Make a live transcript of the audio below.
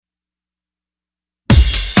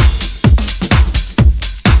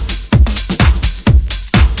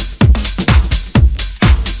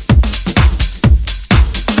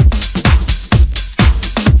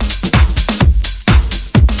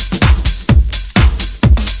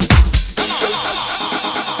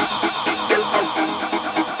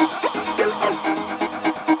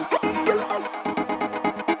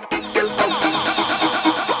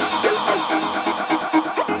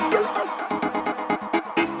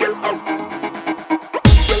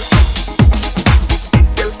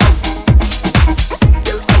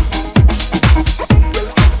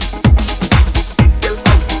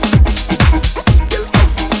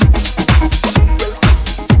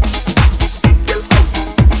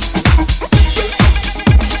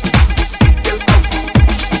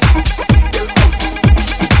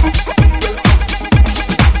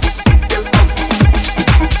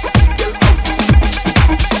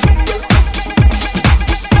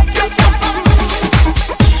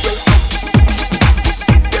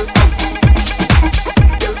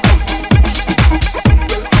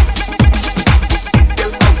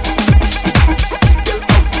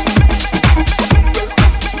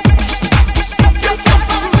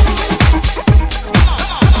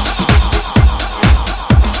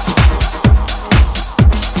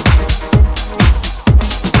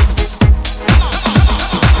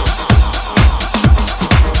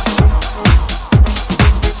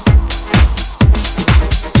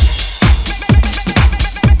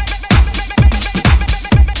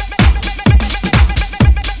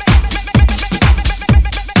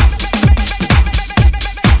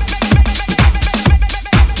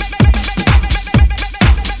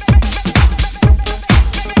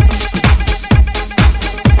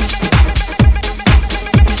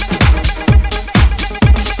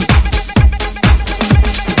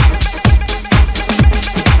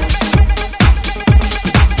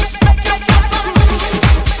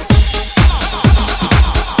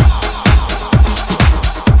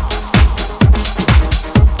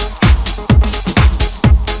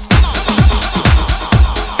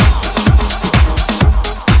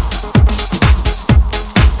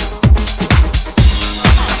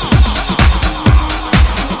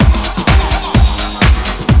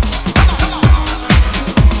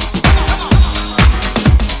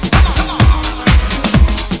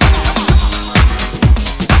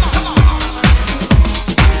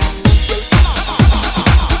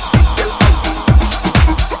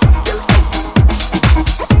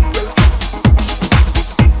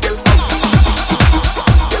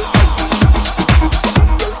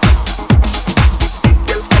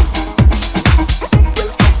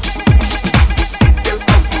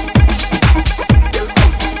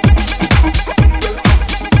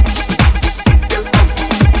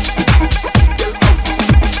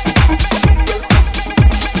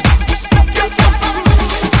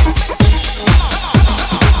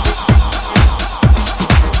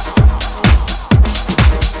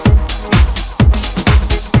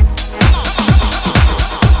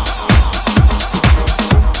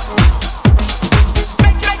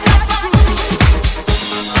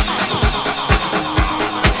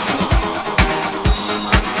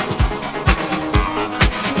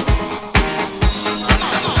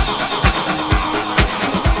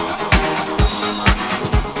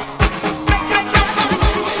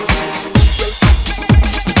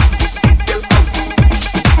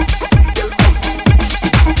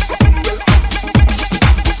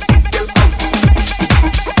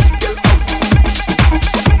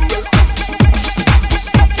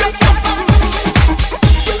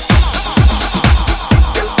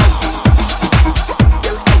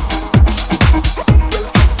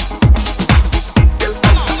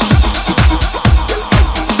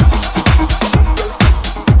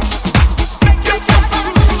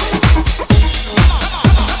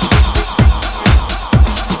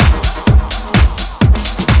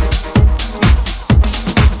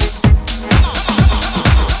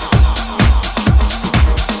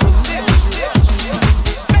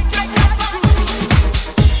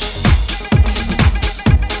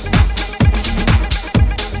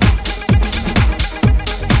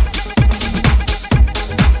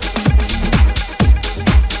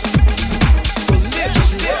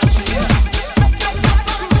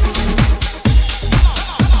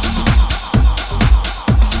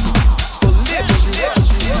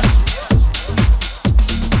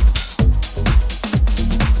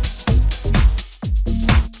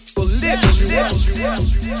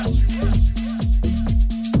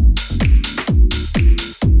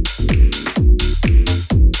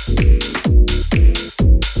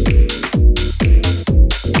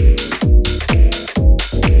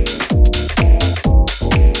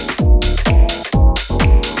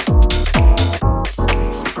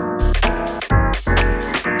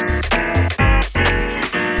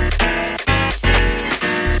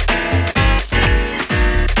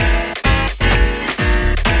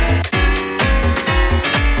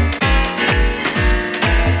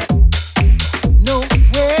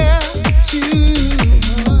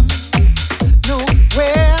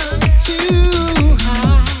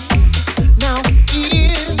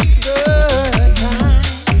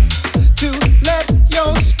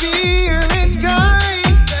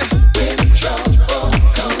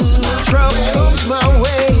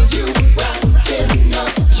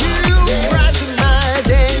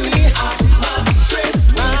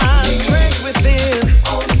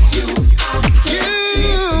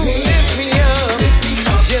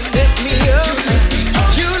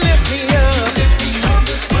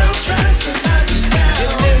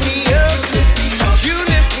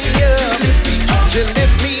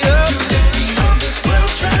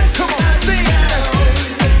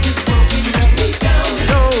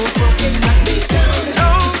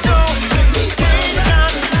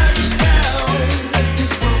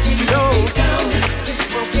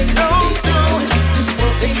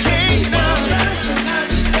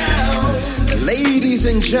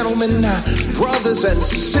Gentlemen, brothers and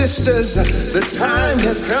sisters, the time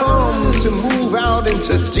has come to move out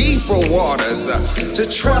into deeper waters, to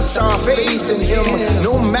trust our faith in Him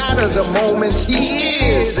no matter the moment. He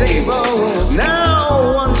is able.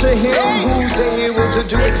 Now unto Him who's able to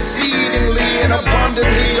do exceedingly and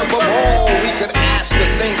abundantly above all we could ask or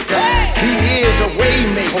think. He is a way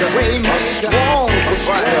maker, a strong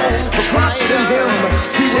provider. Trust in Him.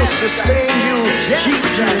 He will sustain you, keep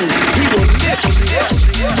you. He will lift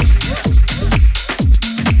you.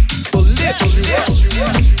 Will lift you.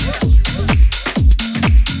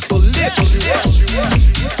 Will lift you.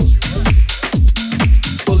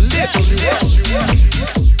 Will lift you. Will lift you.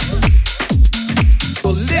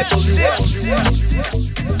 Will lift you.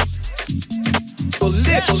 Will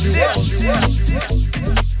lift you.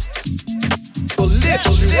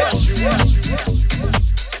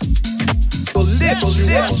 Will lift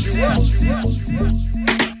you.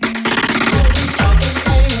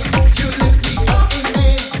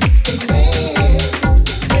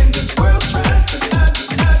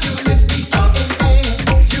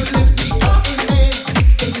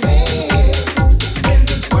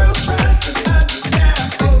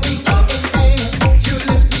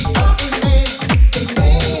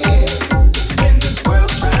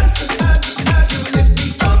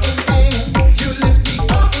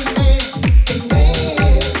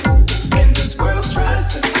 Try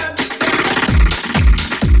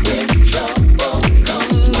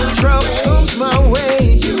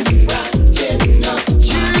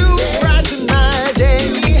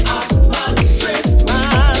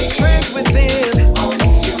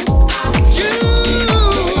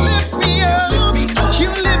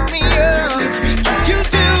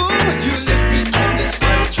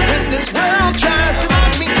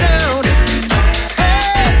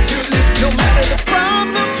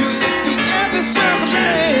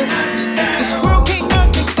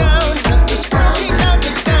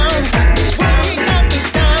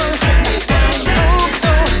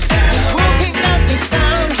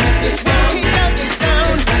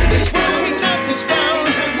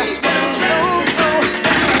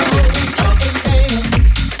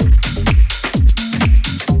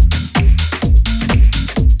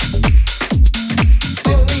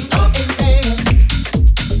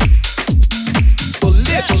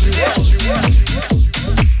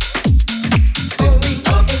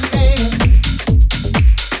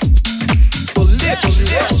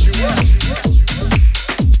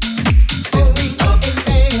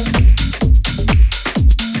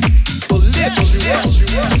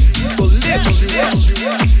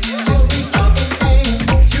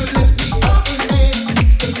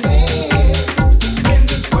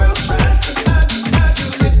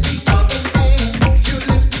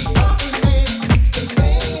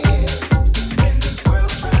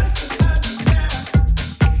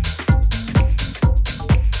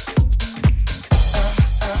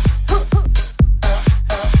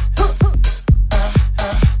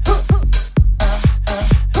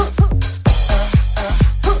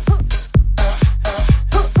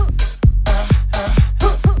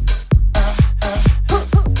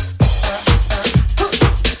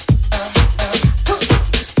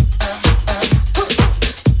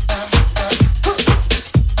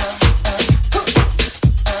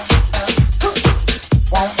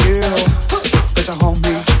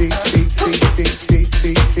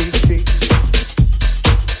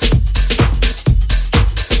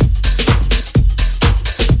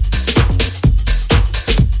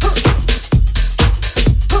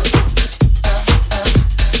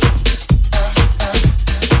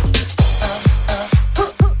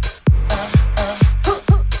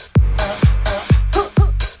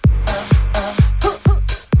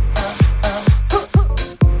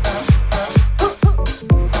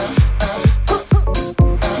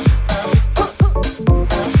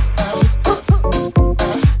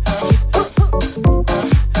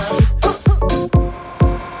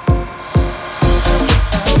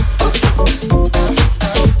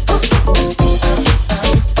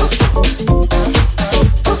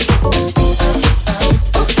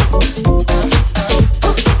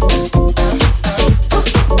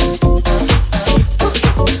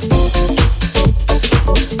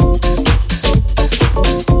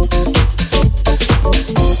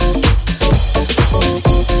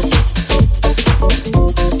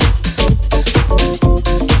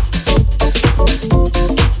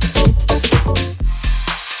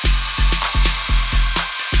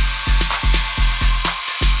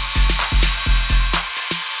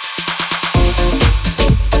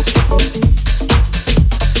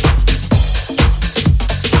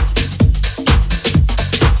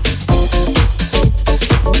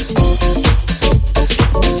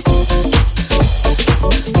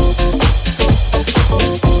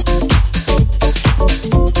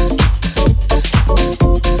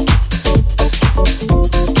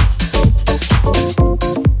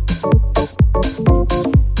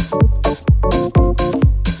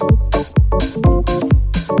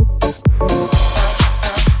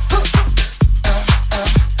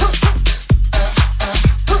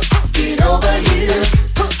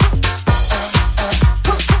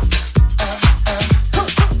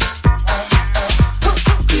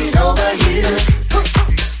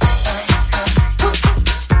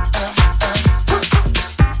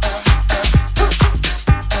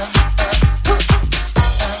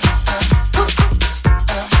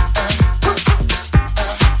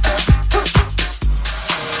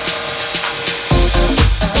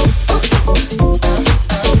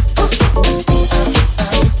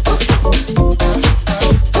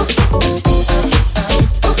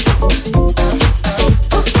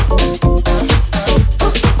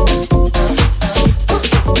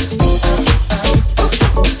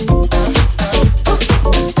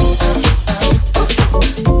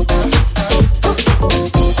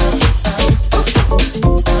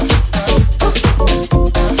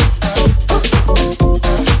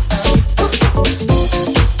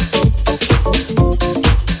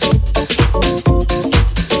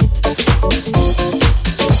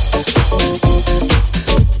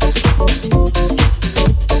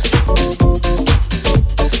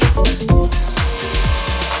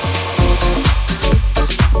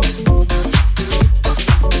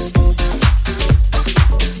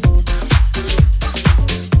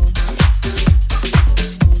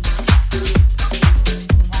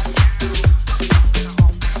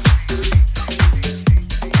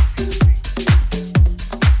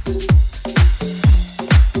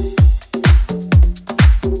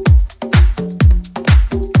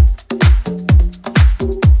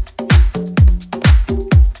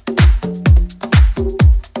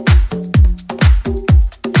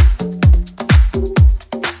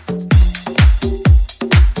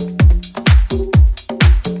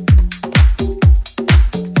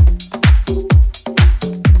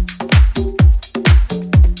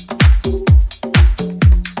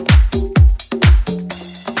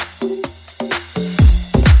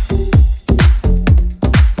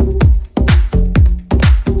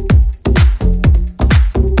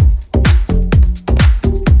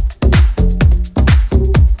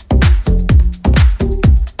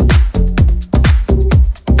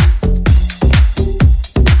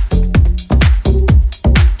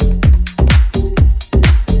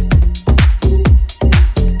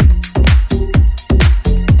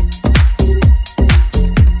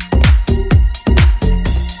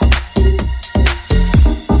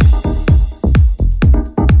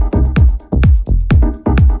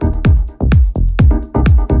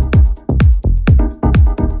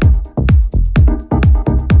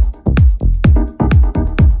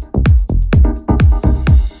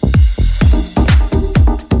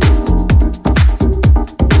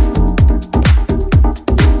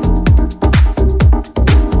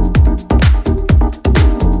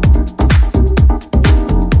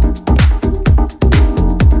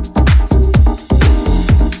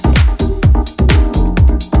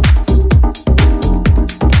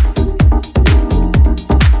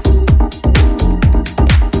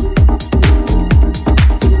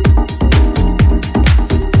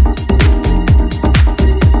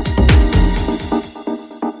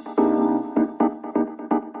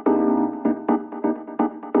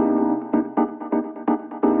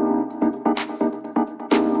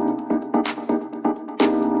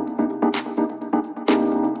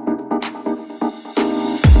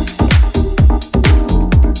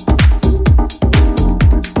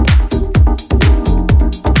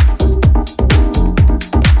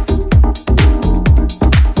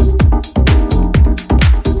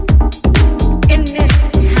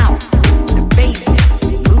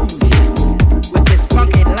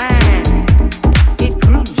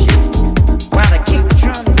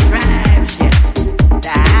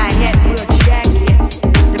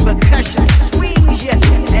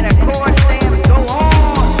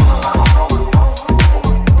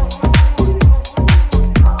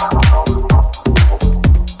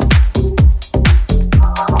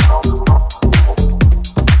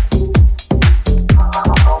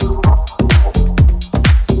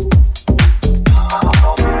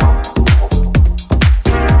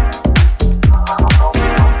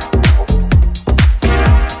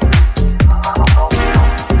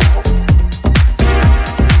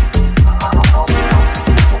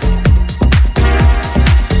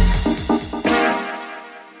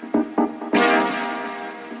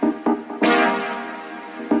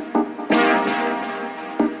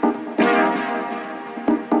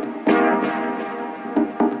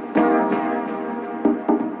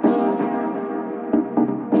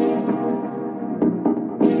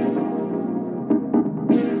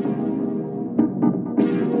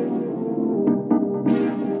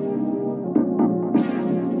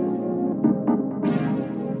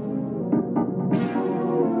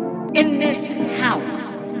this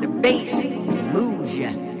house, the bass moves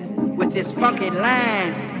ya. With this funky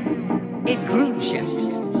line, it grooves ya.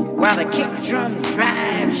 While the kick drum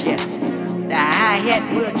drives ya, the hi-hat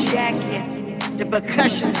will jack ya, the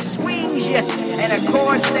percussion swings ya, and the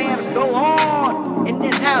chord stamps go on. In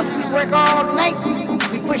this house, we work all night.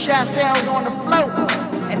 We push ourselves on the floor,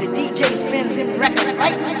 and the DJ spins him records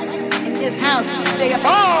right. In this house, we stay up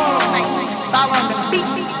all night, following the beat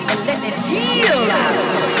and letting it heal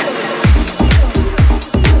ourselves.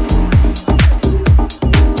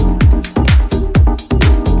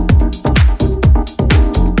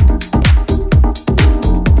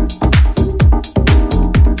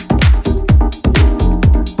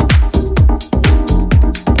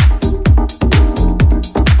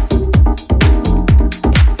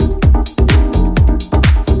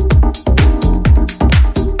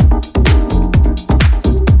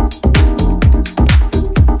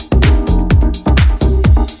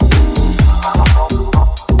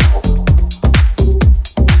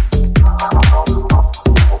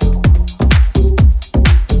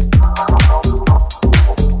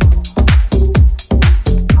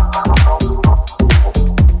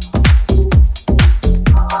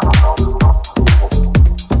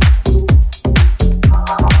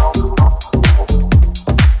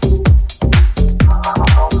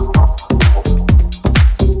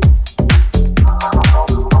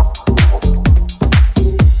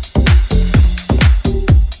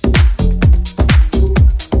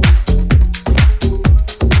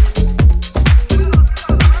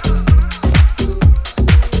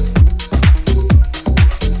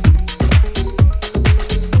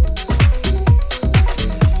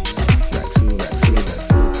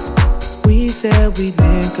 Said we'd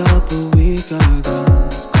link up a week ago.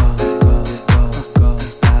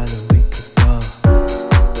 About a week ago.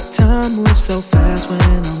 But time moves so fast when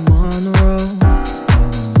I'm on the road.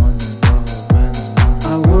 I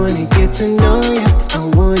wanna get to know you, I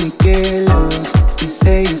wanna get lost. You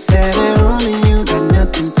say you're sad at home and you got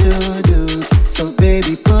nothing to do. So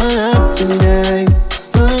baby, pull up tonight,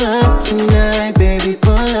 baby,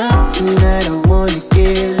 pull up tonight. I wanna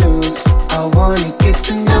get loose, I wanna get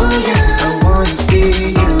to know you.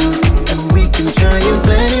 See you, and we can try and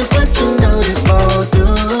plan it, but you know they fall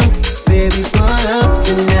through. Baby, pull up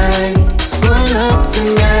tonight,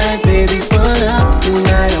 baby, pull up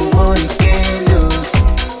tonight. I wanna get loose,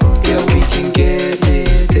 yeah, we can get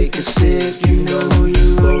lit. Take a sip, you know who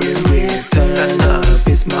you rolling with. Turn up,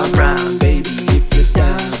 it's my round, baby, if you're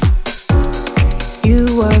down. You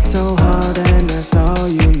work so hard and that's all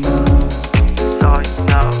you know. That's all you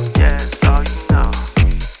know, yeah, that's all you know.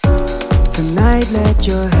 Tonight, let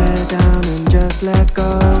your head down and just let go.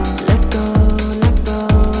 Let go, let go,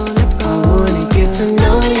 let go. I wanna get to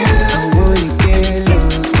know you, I wanna get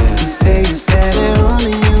loose. You say you're sad at home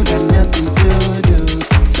and you got nothing to do.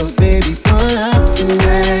 So baby, pull up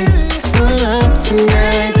tonight,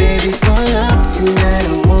 baby, pull up tonight.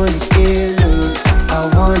 I wanna get loose, I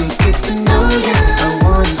wanna get to know you, I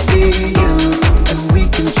wanna see you. And we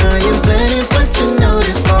can try and plan it, but you know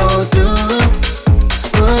they fall through.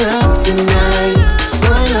 Pull up tonight,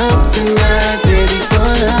 baby,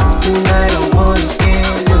 pull up tonight. I wanna get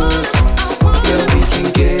loose, yeah, we can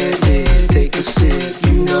get lit. Take a sip,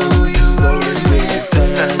 you know who you rolling with.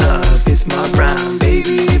 Turn up, it's my round,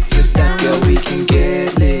 baby, if you're down. Yeah, we can get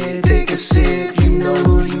lit. Take a sip, you know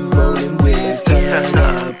who you rolling with. Turn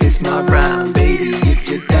up, it's my round, baby, if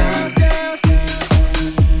you're down.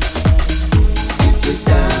 If you're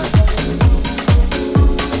down,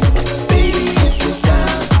 baby, if you're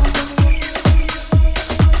down.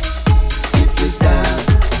 If you're down,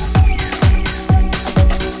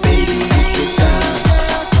 baby, if you're down.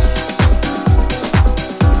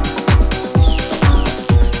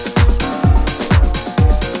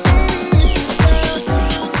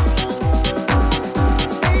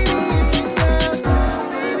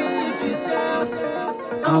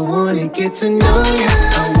 I wanna get to know you,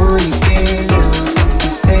 I wanna get loose.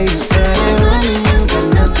 You say you're sad at home and you got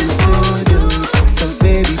nothing to do. So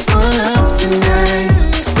baby, pull up tonight,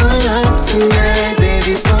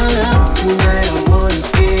 baby, pull up tonight. I wanna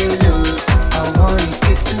get loose, I wanna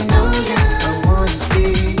get to know you, I wanna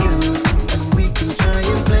see you. And we can try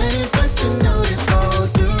and plan it, but you know they fall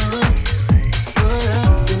through. Pull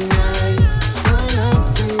up tonight,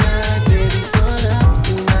 baby, pull up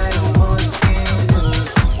tonight. I wanna get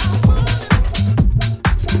loose.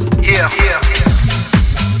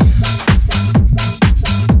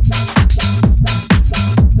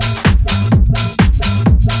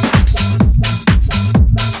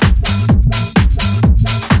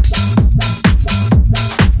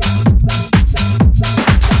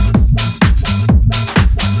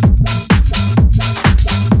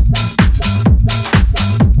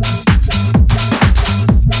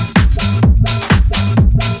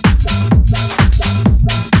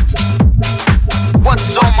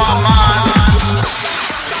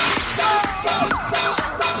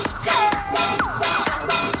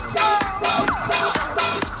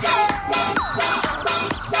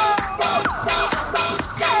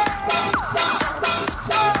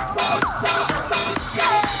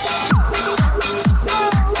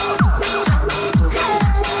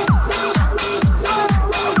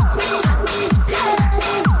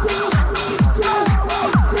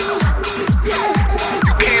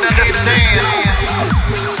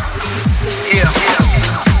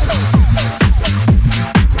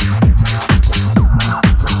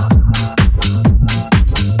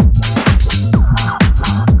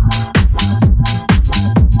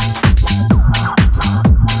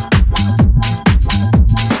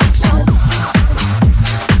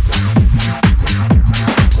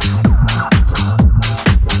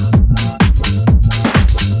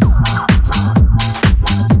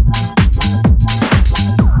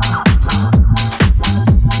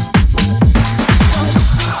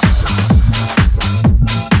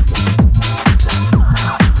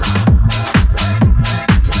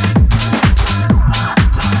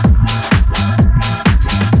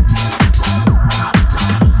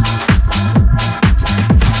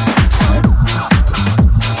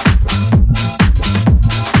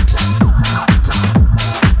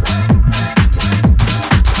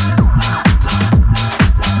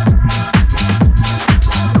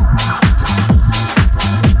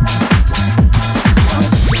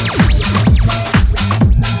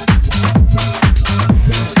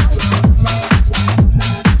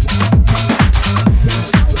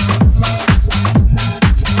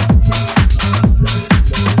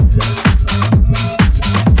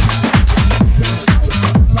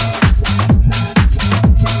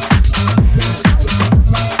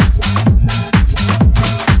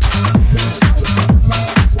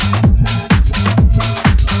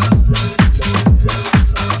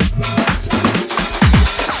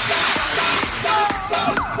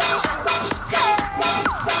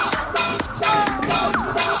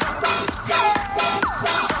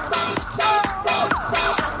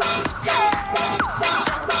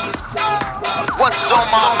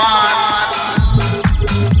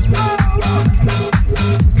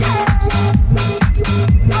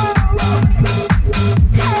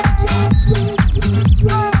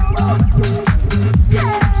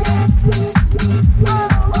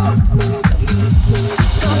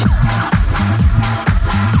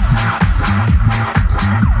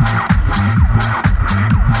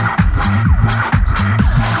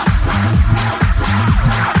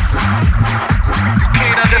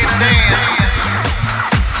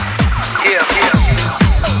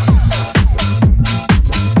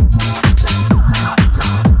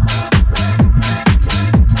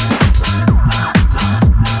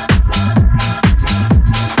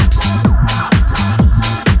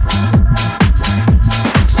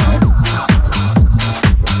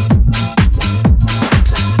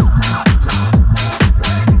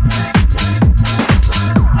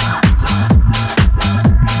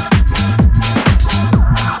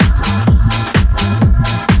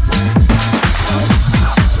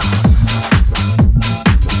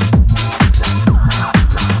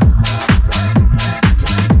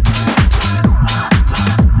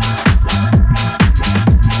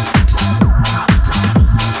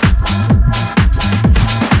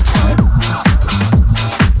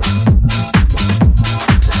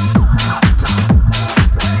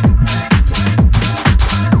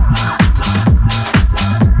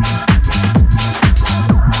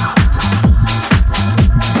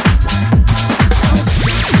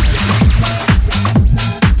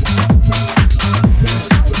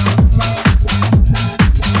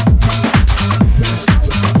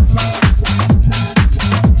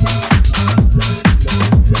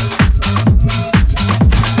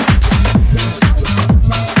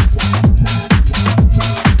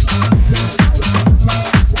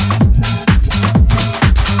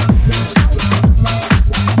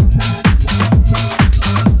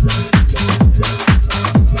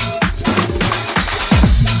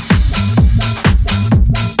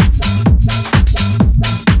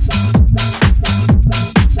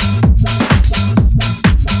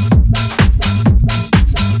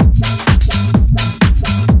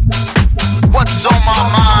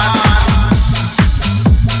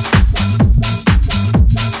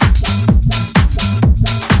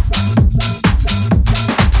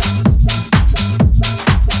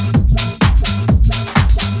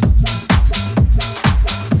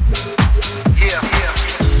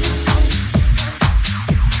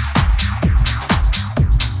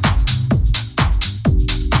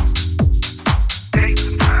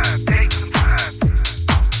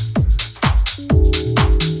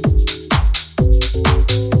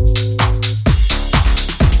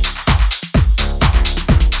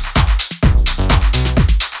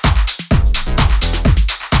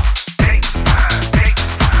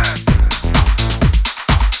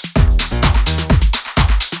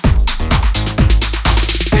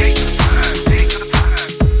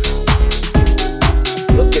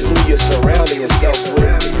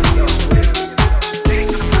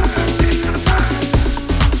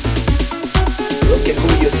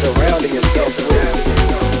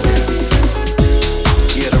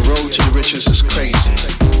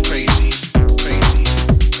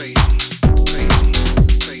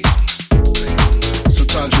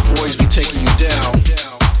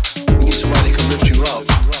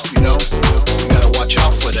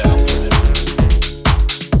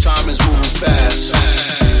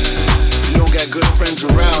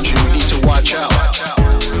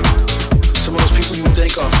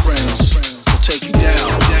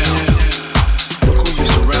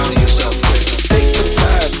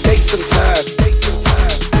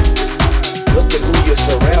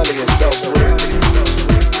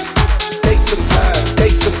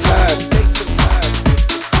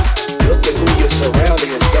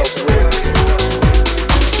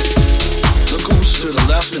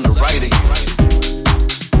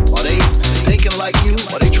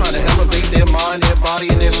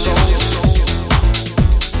 body and their soul.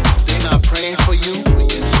 They're not praying for you,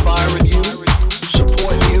 inspiring you,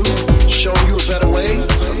 supporting you, showing you a better way.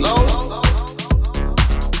 Hello?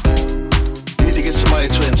 You need to get somebody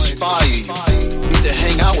to inspire you. You need to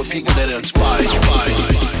hang out with people that inspire you.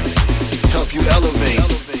 Help you elevate.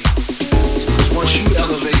 Because once you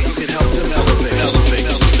elevate, you can help them elevate.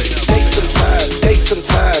 Take some time, take some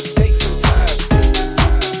time, take some time.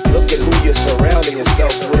 Look at who you're surrounding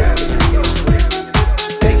yourself with.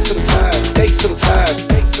 Take some time, take some time,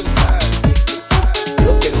 take some time.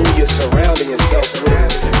 Look at who you're surrounding yourself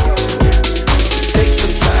with. Take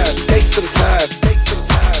some time, take some time, take some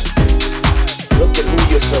time. Look at who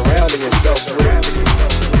you're surrounding yourself with.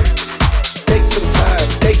 Take some time,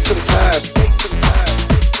 take some time, take some time.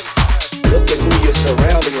 Look at who you're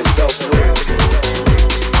surrounding yourself with.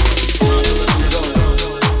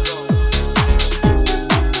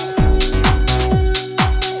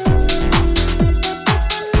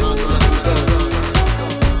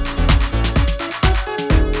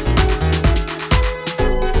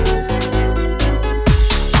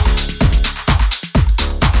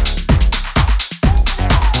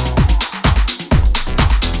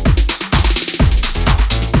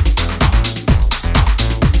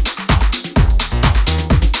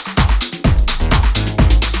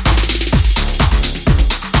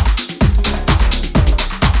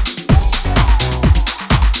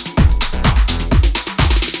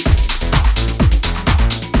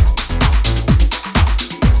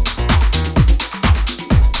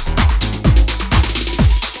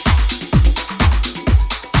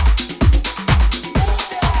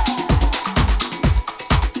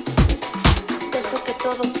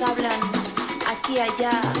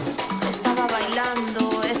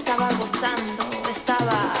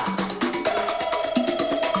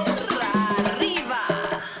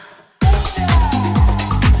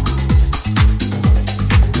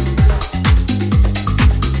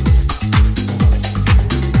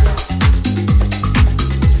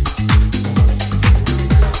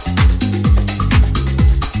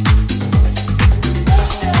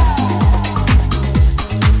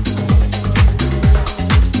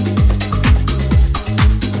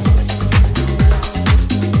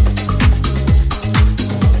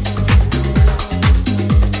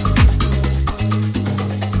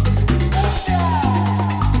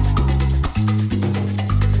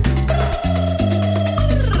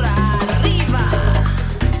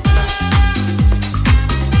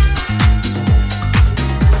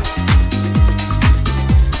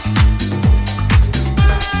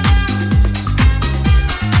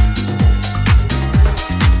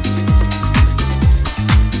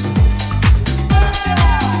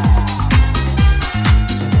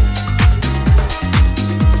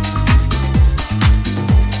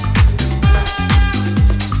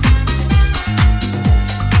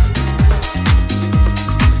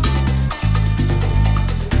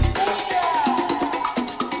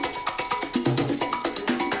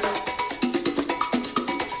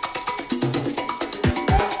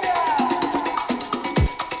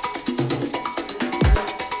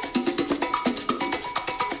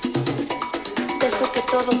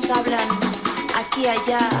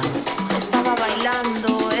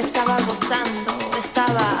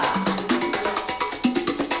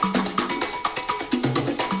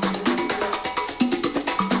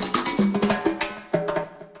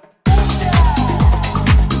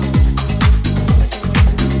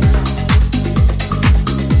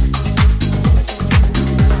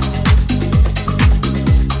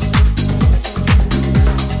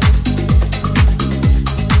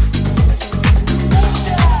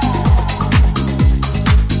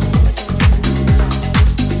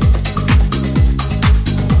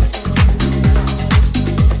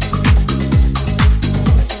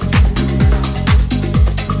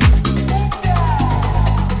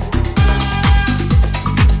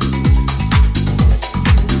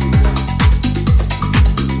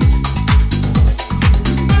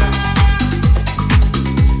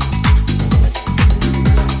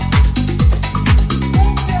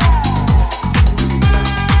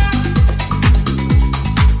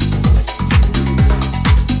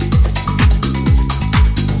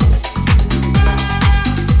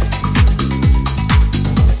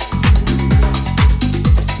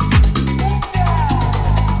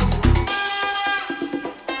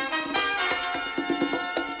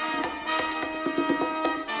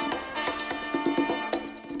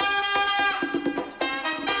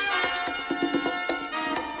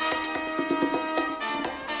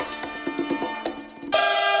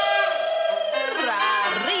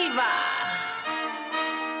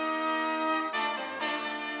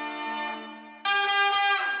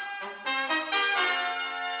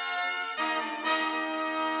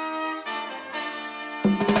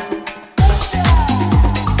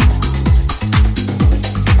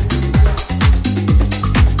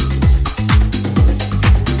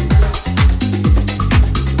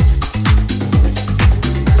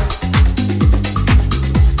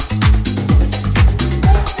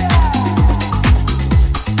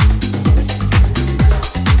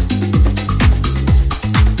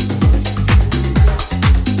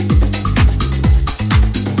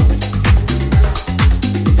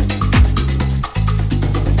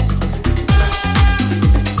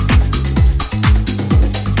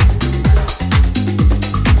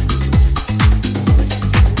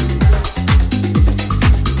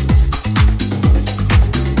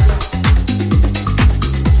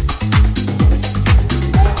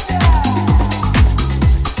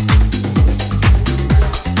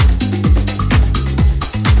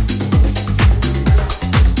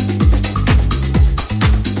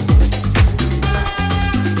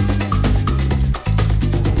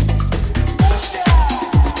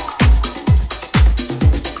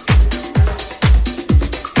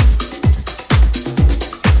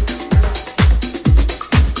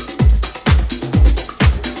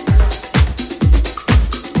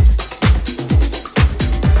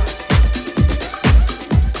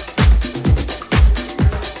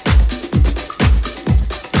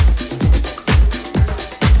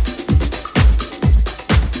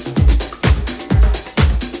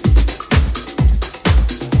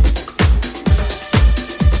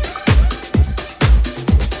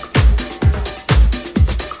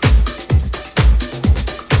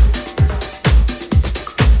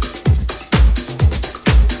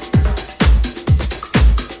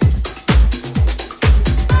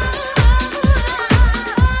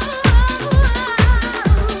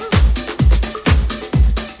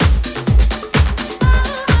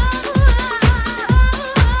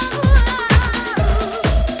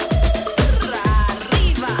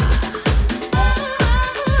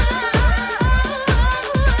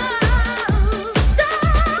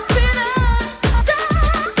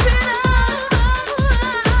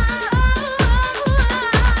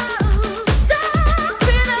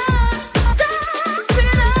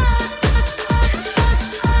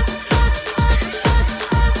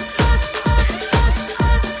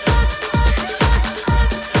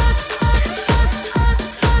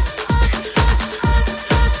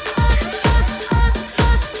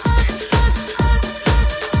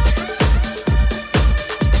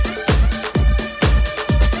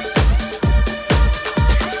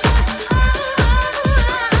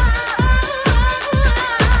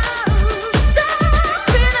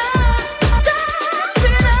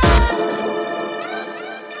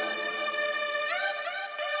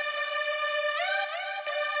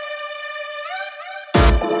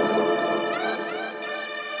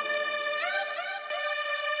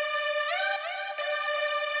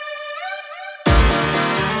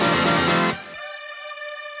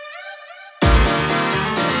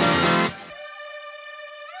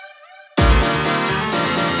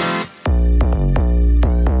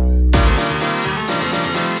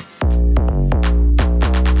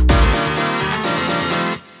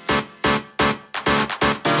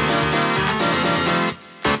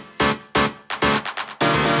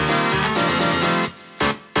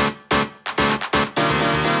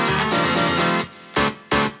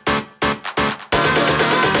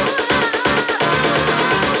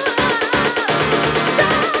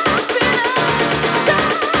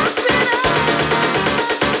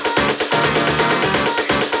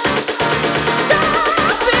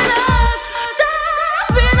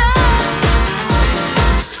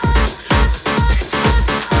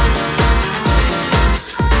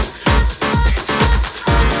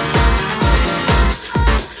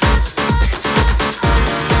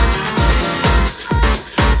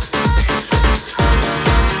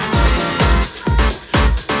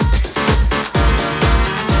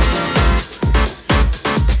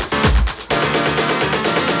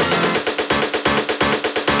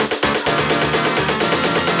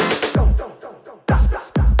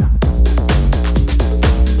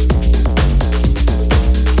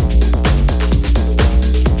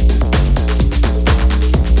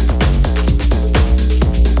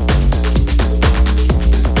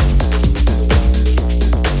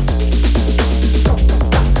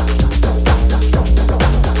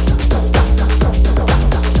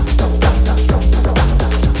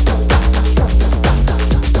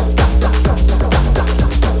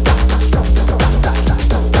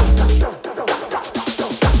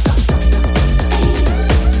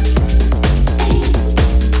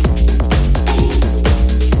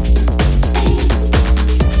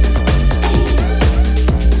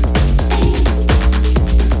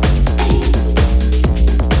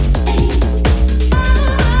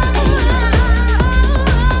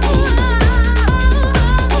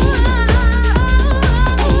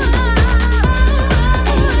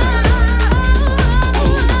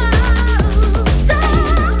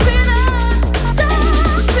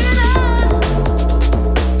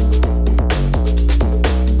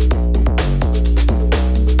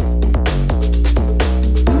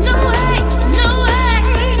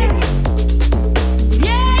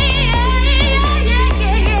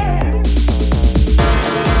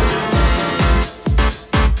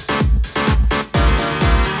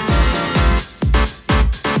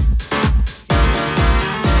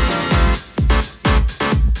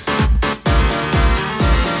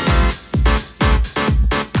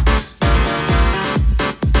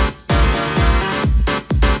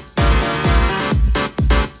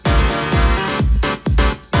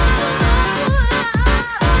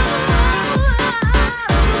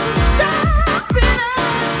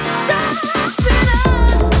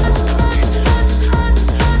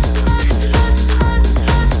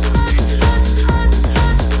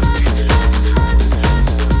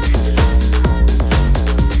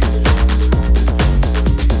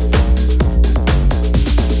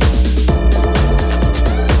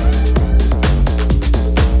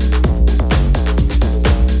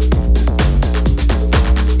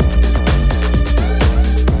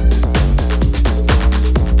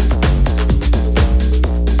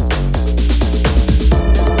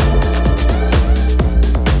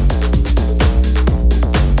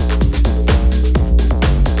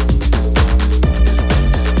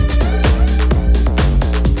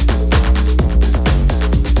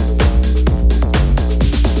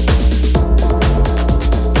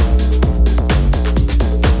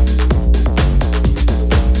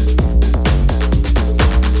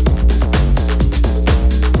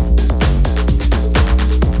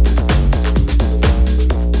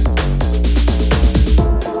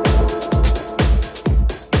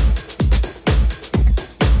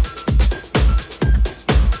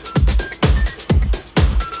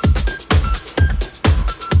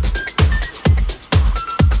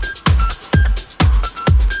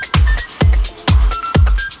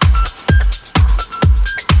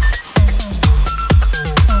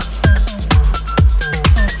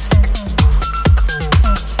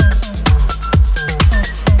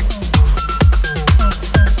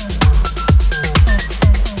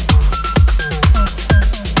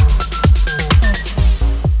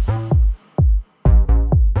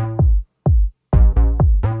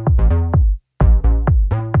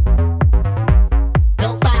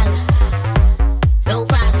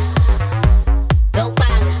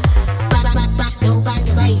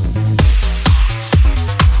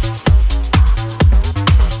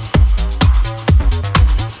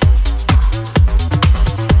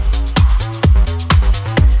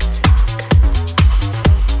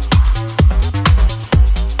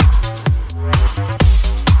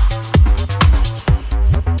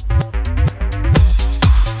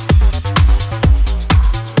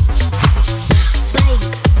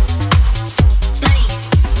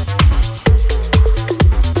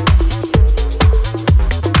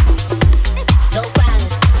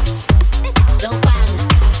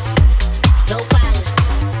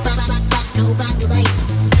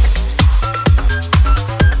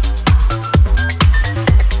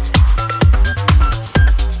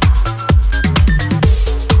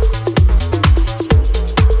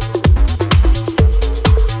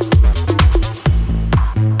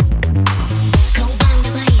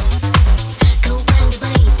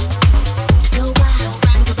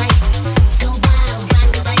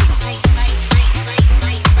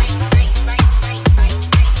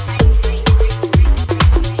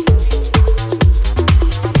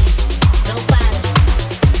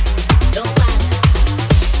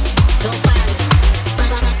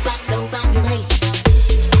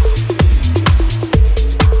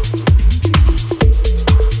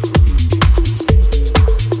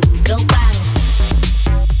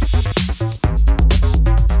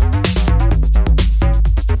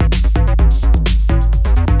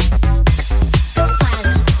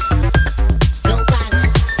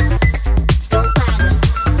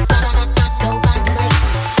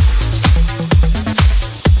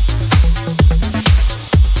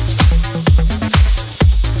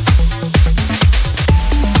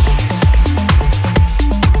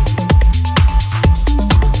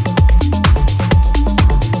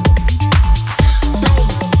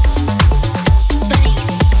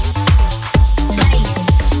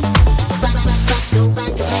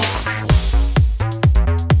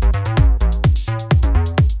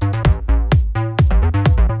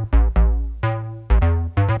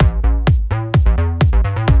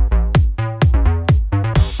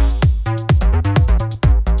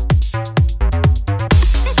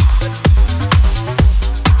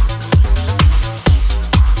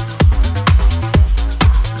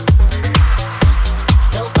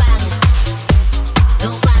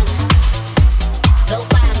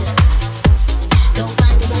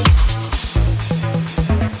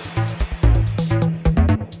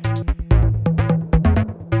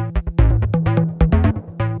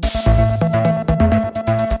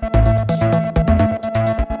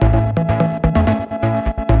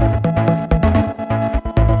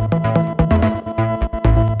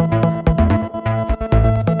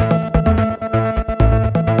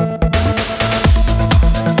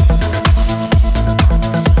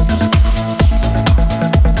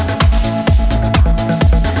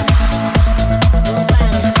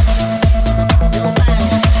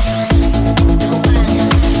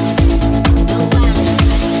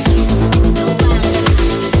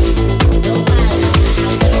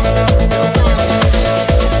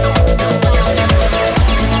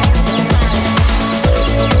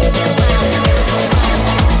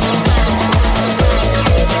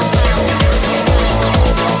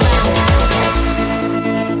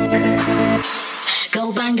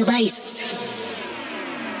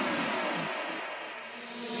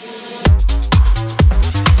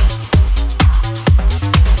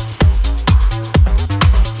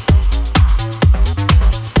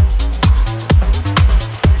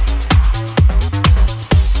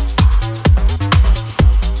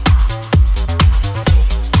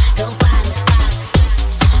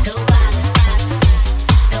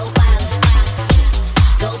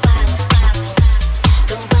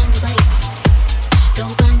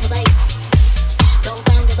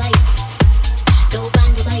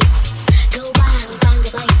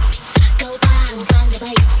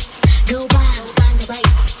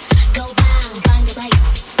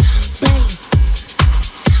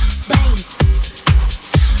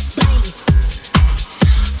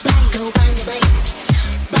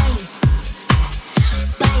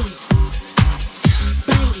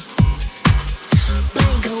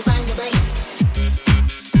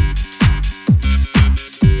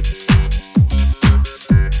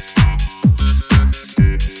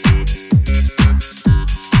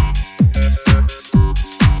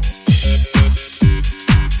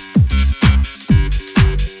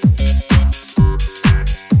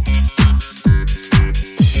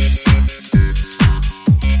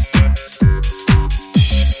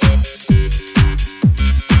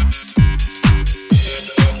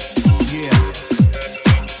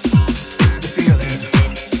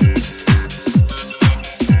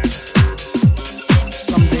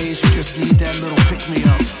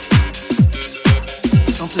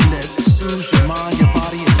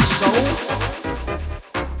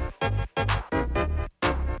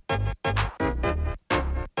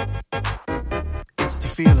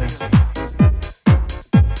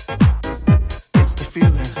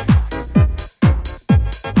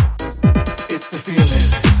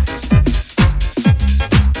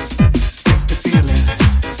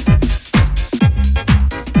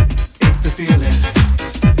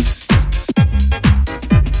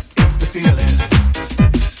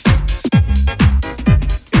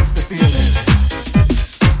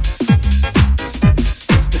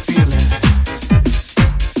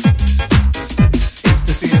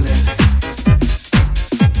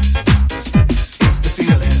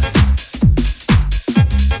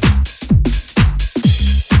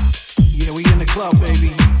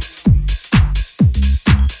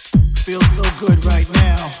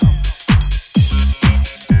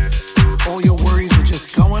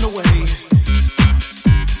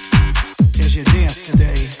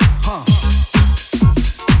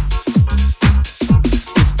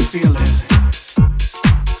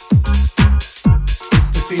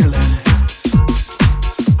 feeling.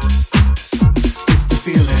 It's the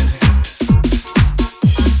feeling.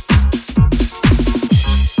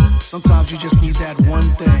 Sometimes you just need that one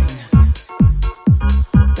thing.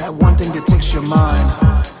 That one thing that takes your mind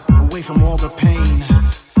away from all the pain,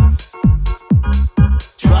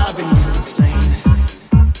 driving you insane.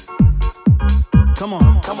 Come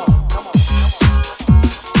on, come on, come on.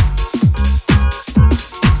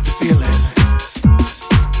 It's the feeling.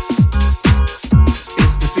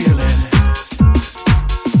 It's the feeling.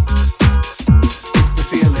 It's the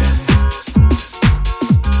feeling.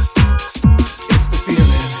 It's the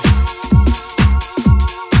feeling.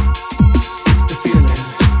 It's the feeling.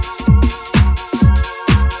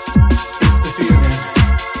 It's the feeling. It's the feeling.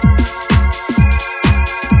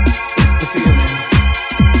 It's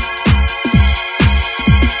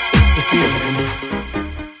the feeling.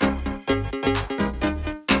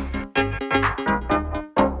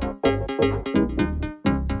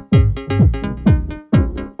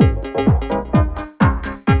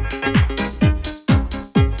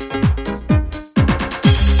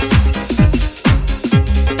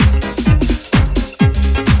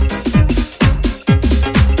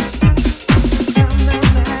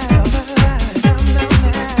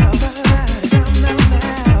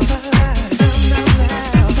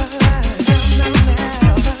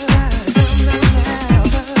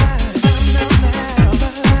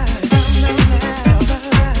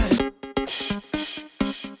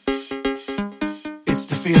 It's the feeling. It's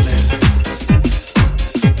the feeling.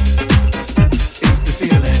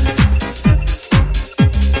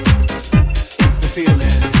 It's the feeling. It's the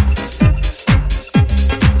feeling.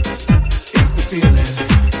 It's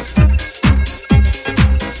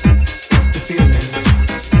the feeling.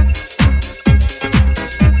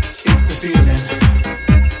 It's the feeling.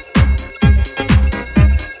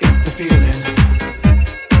 It's the feeling.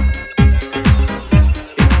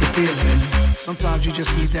 It's the feeling. Sometimes you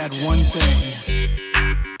just need that one thing.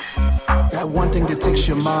 That one thing that takes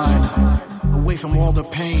your mind away from all the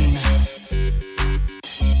pain,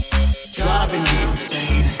 driving you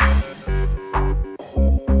insane.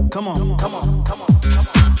 Come on, come on, come on.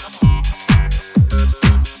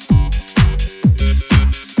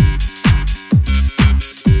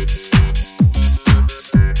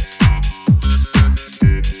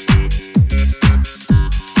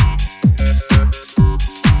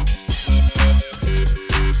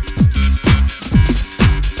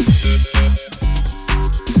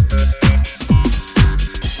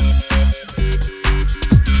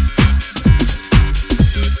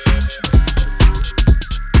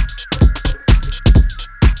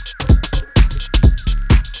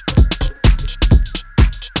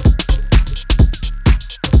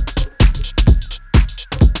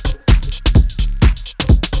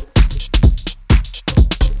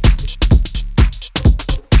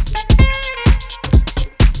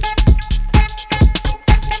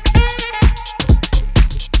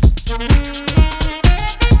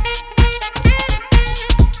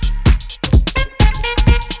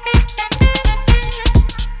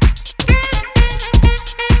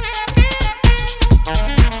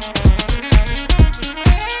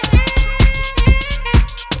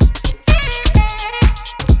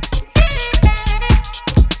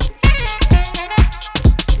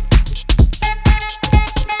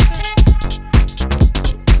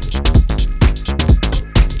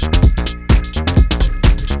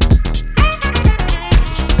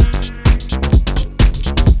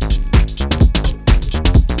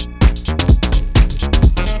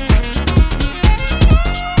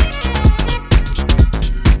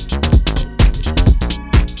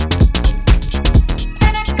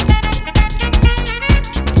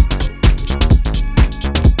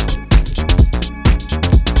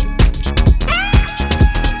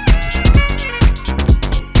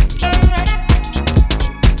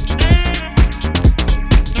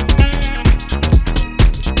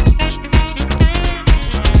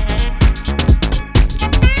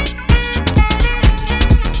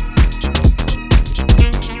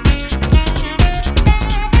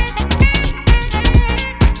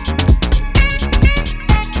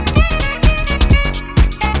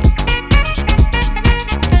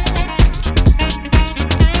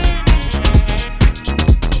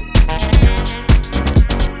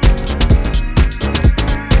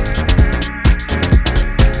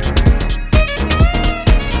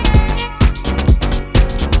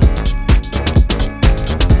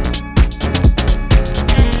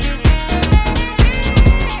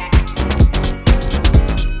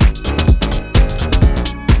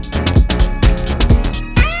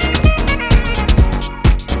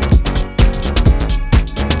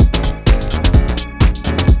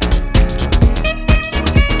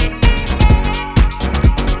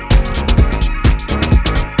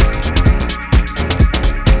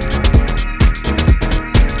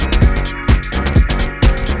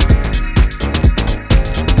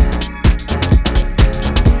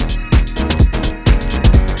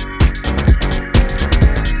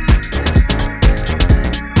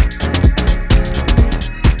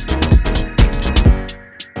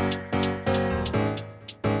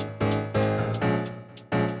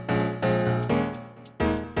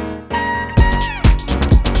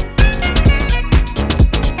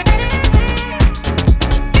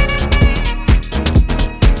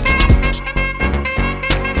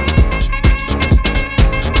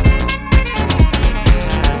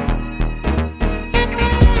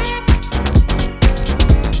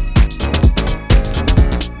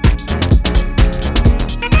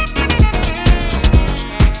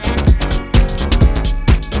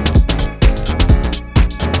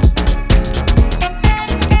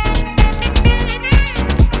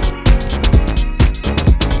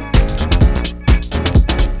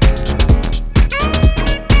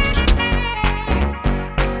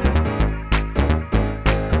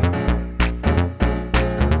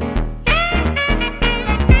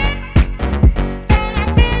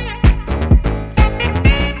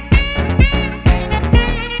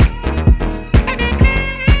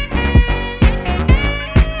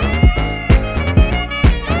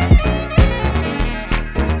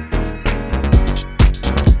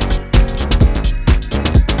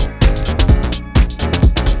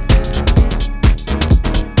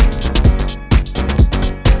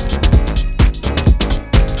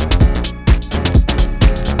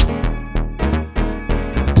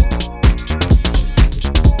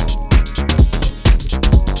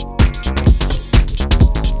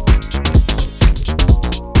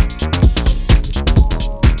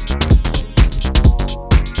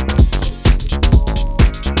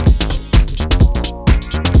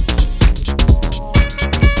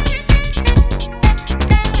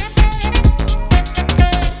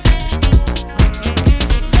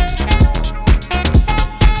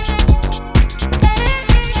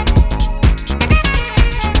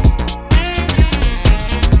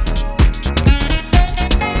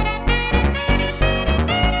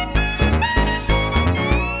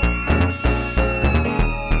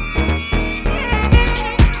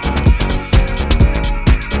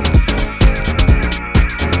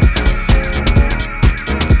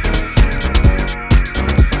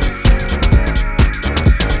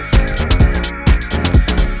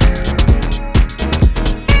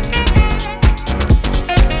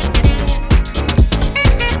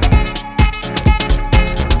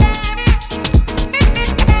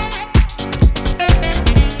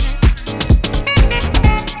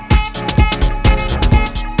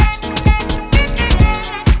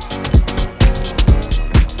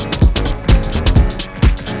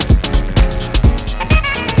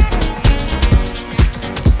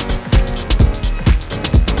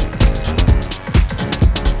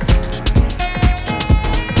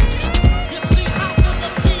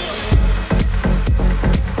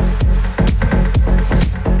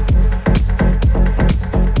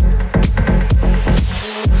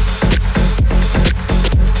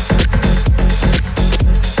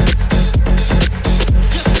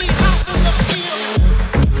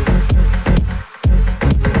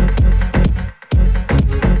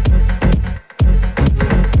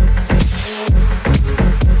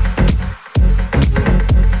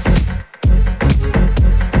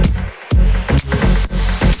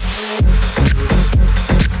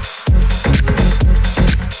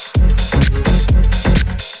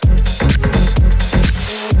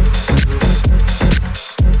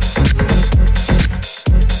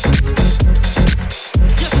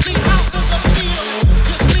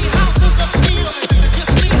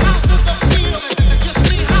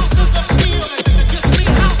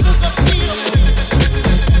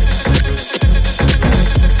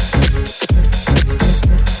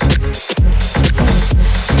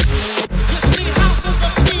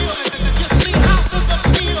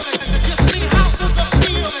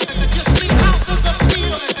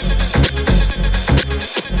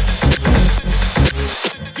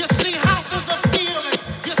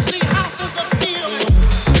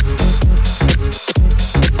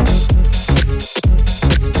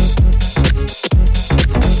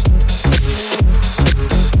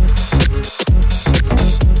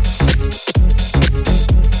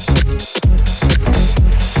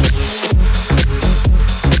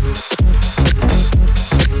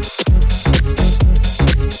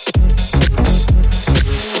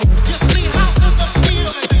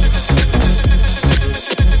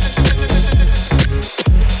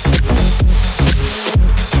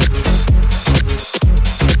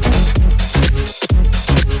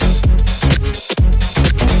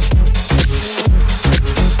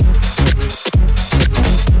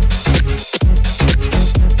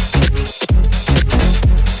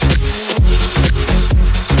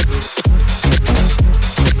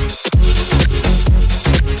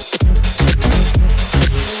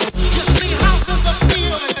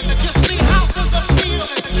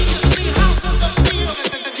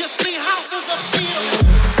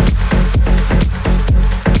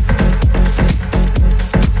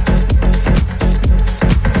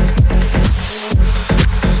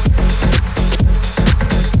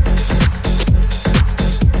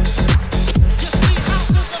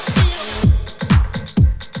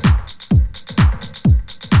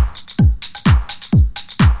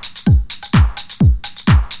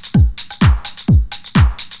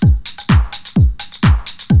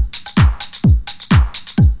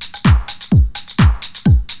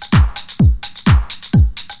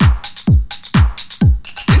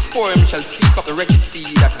 poem shall speak of the wretched sea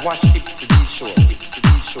that washed ships to these shores.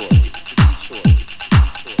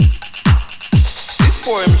 This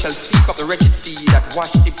poem shall speak of the wretched sea that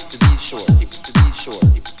washed ships to these shores.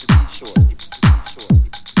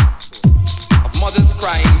 Of mothers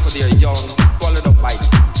crying for their young, swallowed up by the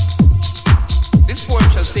sea. This poem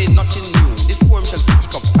shall say nothing new. This poem shall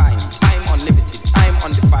speak of time, time unlimited, time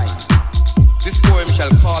undefined. This poem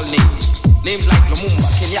shall call names. Names like Lumumba,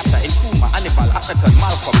 Kenyatta, Nkrumah, Hannibal, Akhenaton,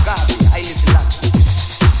 Malcolm, Garvey, Haile Selassie.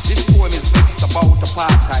 This poem is vexed about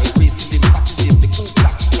apartheid, racism, fascism, the Ku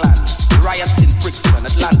Klux Klan, the riots in